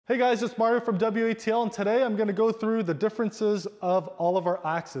Hey guys, it's Mario from WATL, and today I'm going to go through the differences of all of our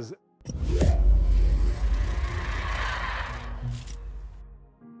axes.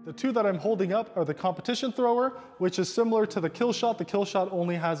 The two that I'm holding up are the competition thrower, which is similar to the kill shot. The kill shot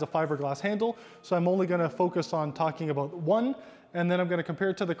only has a fiberglass handle, so I'm only going to focus on talking about one, and then I'm going to compare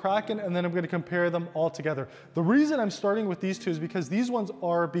it to the Kraken, and then I'm going to compare them all together. The reason I'm starting with these two is because these ones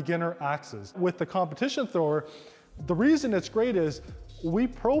are beginner axes. With the competition thrower, the reason it's great is we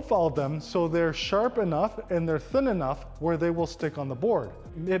profiled them so they're sharp enough and they're thin enough where they will stick on the board.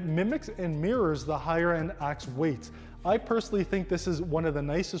 It mimics and mirrors the higher end axe weights. I personally think this is one of the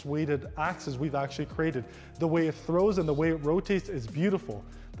nicest weighted axes we've actually created. The way it throws and the way it rotates is beautiful.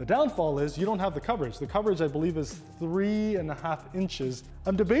 The downfall is you don't have the coverage. The coverage, I believe, is 3.5 inches.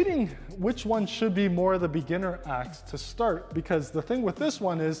 I'm debating which one should be more the beginner axe to start, because the thing with this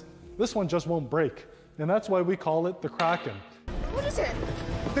one is this one just won't break. And that's why we call it the Kraken. What is it?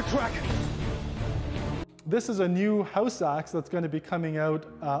 The Kraken. This is a new house axe that's going to be coming out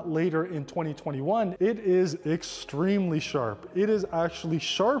later in 2021. It is extremely sharp. It is actually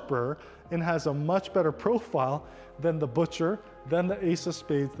sharper and has a much better profile than the Butcher, than the Ace of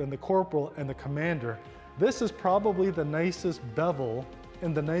Spades, than the Corporal, and the Commander. This is probably the nicest bevel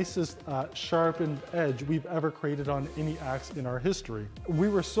and the nicest sharpened edge we've ever created on any axe in our history. We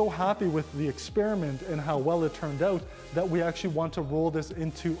were so happy with the experiment and how well it turned out that we actually want to roll this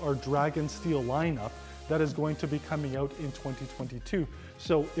into our Dragon Steel lineup that is going to be coming out in 2022.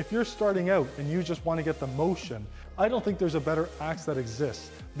 So if you're starting out and you just want to get the motion, I don't think there's a better axe that exists,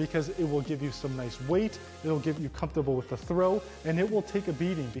 because it will give you some nice weight, it'll get you comfortable with the throw, and it will take a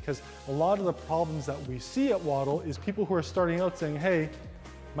beating, because a lot of the problems that we see at WATL is people who are starting out saying, hey,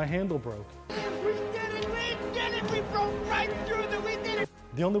 my handle broke. We did it, we broke right through we did it.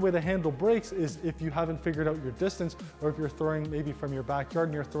 The only way the handle breaks is if you haven't figured out your distance, or if you're throwing maybe from your backyard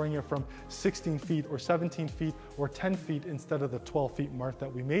and you're throwing it from 16 feet or 17 feet or 10 feet instead of the 12 feet mark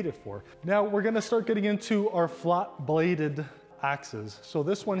that we made it for. Now we're gonna start getting into our flat bladed axes. So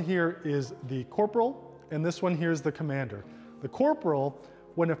this one here is the Corporal, and this one here is the Commander. The Corporal,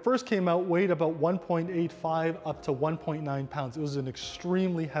 when it first came out, weighed about 1.85 up to 1.9 pounds. It was an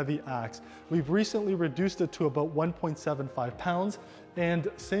extremely heavy axe. We've recently reduced it to about 1.75 pounds. And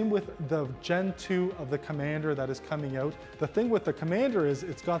same with the Gen 2 of the Commander that is coming out. The thing with the Commander is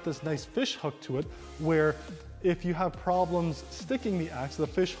it's got this nice fish hook to it, where if you have problems sticking the axe, the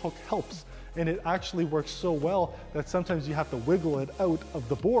fish hook helps. And it actually works so well that sometimes you have to wiggle it out of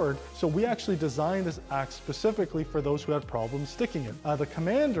the board. So we actually designed this axe specifically for those who had problems sticking it. The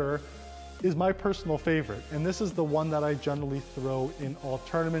Commander is my personal favorite, and this is the one that I generally throw in all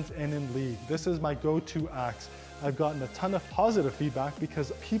tournaments and in league. This is my go-to axe. I've gotten a ton of positive feedback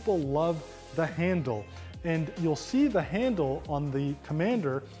because people love the handle. And you'll see the handle on the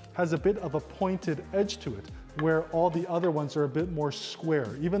Commander has a bit of a pointed edge to it, where all the other ones are a bit more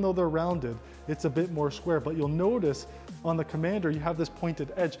square. Even though they're rounded, it's a bit more square. But you'll notice on the Commander, you have this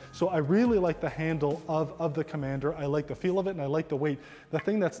pointed edge. So I really like the handle of the Commander. I like the feel of it and I like the weight. The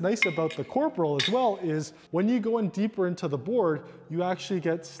thing that's nice about the Corporal as well is when you go in deeper into the board, you actually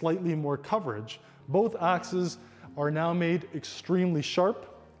get slightly more coverage. Both axes are now made extremely sharp.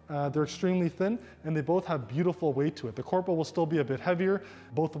 They're extremely thin, and they both have beautiful weight to it. The Corporal will still be a bit heavier.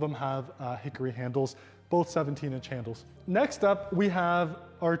 Both of them have hickory handles, both 17-inch handles. Next up, we have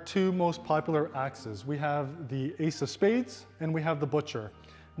our two most popular axes. We have the Ace of Spades, and we have the Butcher.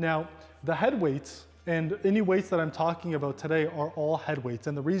 Now, the head weights, and any weights that I'm talking about today are all head weights.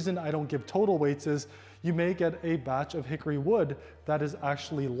 And the reason I don't give total weights is you may get a batch of hickory wood that is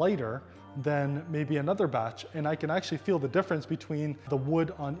actually lighter than maybe another batch. And I can actually feel the difference between the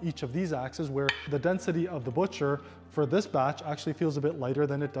wood on each of these axes, where the density of the Butcher for this batch actually feels a bit lighter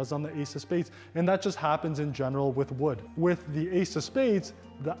than it does on the Ace of Spades. And that just happens in general with wood. With the Ace of Spades,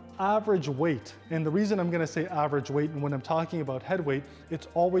 the average weight, and the reason I'm gonna say average weight, and when I'm talking about head weight, it's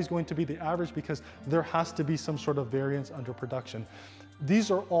always going to be the average because there has to be some sort of variance under production.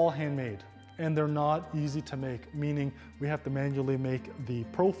 These are all handmade, and they're not easy to make, meaning we have to manually make the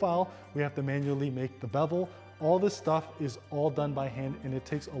profile, we have to manually make the bevel. All this stuff is all done by hand, and it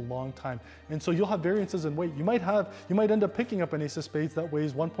takes a long time. And so you'll have variances in weight. You might end up picking up an Ace of Spades that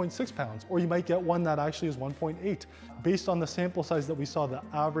weighs 1.6 pounds, or you might get one that actually is 1.8. Based on the sample size that we saw, the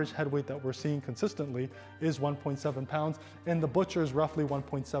average head weight that we're seeing consistently is 1.7 pounds, and the Butcher is roughly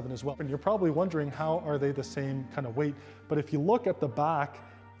 1.7 as well. And you're probably wondering, how are they the same kind of weight? But if you look at the back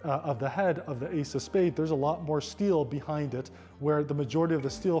of the head of the Ace of Spades, there's a lot more steel behind it, where the majority of the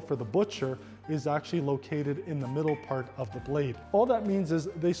steel for the Butcher is actually located in the middle part of the blade. All that means is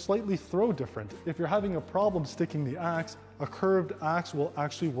they slightly throw different. If you're having a problem sticking the axe, a curved axe will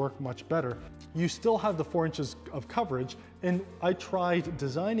actually work much better. You still have the 4 inches of coverage, and I tried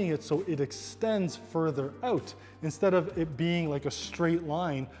designing it so it extends further out instead of it being like a straight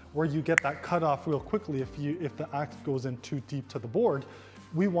line where you get that cut off real quickly if the axe goes in too deep to the board.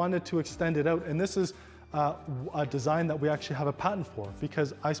 We wanted to extend it out, and this is a design that we actually have a patent for,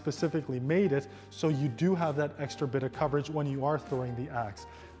 because I specifically made it so you do have that extra bit of coverage when you are throwing the axe.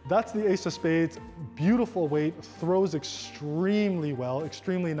 That's the Ace of Spades. Beautiful weight, throws extremely well,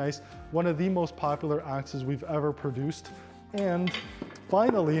 extremely nice. One of the most popular axes we've ever produced. And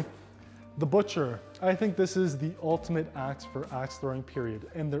finally, the Butcher. I think this is the ultimate axe for axe throwing, period.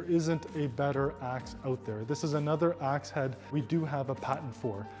 And there isn't a better axe out there. This is another axe head we do have a patent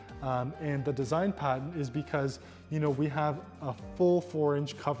for. And the design patent is because, you know, we have a full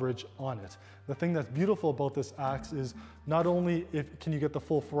 4-inch coverage on it. The thing that's beautiful about this axe is not only can you get the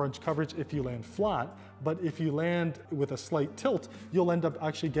full 4-inch coverage if you land flat, but if you land with a slight tilt, you'll end up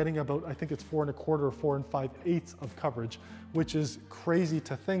actually getting about, I think it's 4 1/4 or 4 5/8 of coverage, which is crazy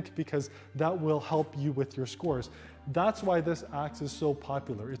to think because that will help you with your scores. That's why this axe is so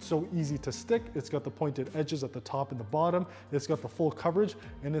popular. It's so easy to stick. It's got the pointed edges at the top and the bottom. It's got the full coverage,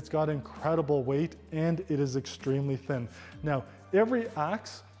 and it's got incredible weight, and it is extremely thin. Now, every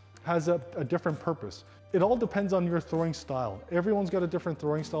axe has a different purpose. It all depends on your throwing style. Everyone's got a different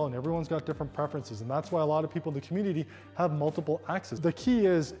throwing style and everyone's got different preferences, and that's why a lot of people in the community have multiple axes. The key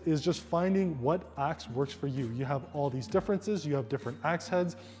is just finding what axe works for you. You have all these differences, you have different axe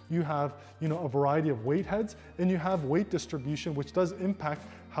heads, you have, you know, a variety of weight heads, and you have weight distribution, which does impact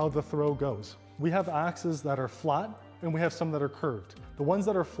how the throw goes. We have axes that are flat and we have some that are curved. The ones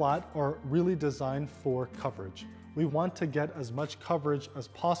that are flat are really designed for coverage. We want to get as much coverage as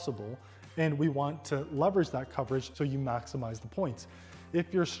possible, and we want to leverage that coverage so you maximize the points.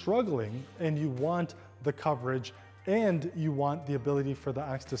 If you're struggling and you want the coverage and you want the ability for the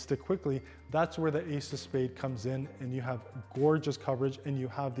axe to stick quickly, that's where the Ace of Spades comes in, and you have gorgeous coverage and you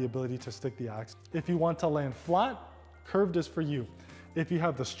have the ability to stick the axe. If you want to land flat, curved is for you. If you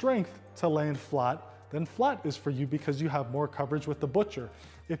have the strength to land flat, then flat is for you because you have more coverage with the Butcher.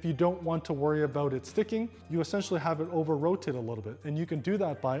 If you don't want to worry about it sticking, you essentially have it over rotate a little bit. And you can do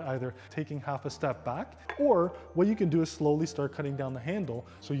that by either taking half a step back, or what you can do is slowly start cutting down the handle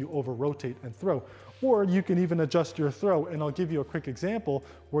so you over rotate and throw. Or you can even adjust your throw, and I'll give you a quick example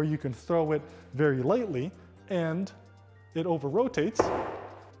where you can throw it very lightly and it over rotates.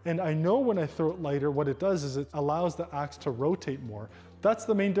 And I know when I throw it lighter, what it does is it allows the axe to rotate more. That's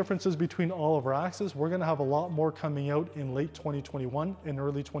the main differences between all of our axes. We're gonna have a lot more coming out in late 2021 and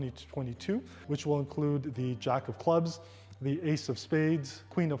early 2022, which will include the Jack of Clubs, the Ace of Spades,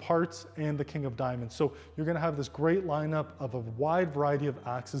 Queen of Hearts, and the King of Diamonds. So you're gonna have this great lineup of a wide variety of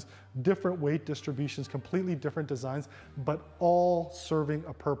axes, different weight distributions, completely different designs, but all serving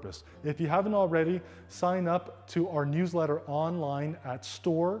a purpose. If you haven't already, sign up to our newsletter online at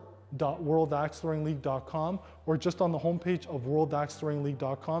store.worldaxethrowingleague.com or just on the homepage of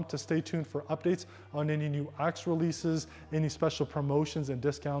worldaxethrowingleague.com to stay tuned for updates on any new axe releases, any special promotions and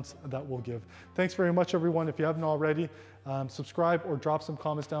discounts that we'll give. Thanks very much, everyone. If you haven't already, subscribe or drop some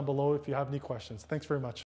comments down below if you have any questions. Thanks very much.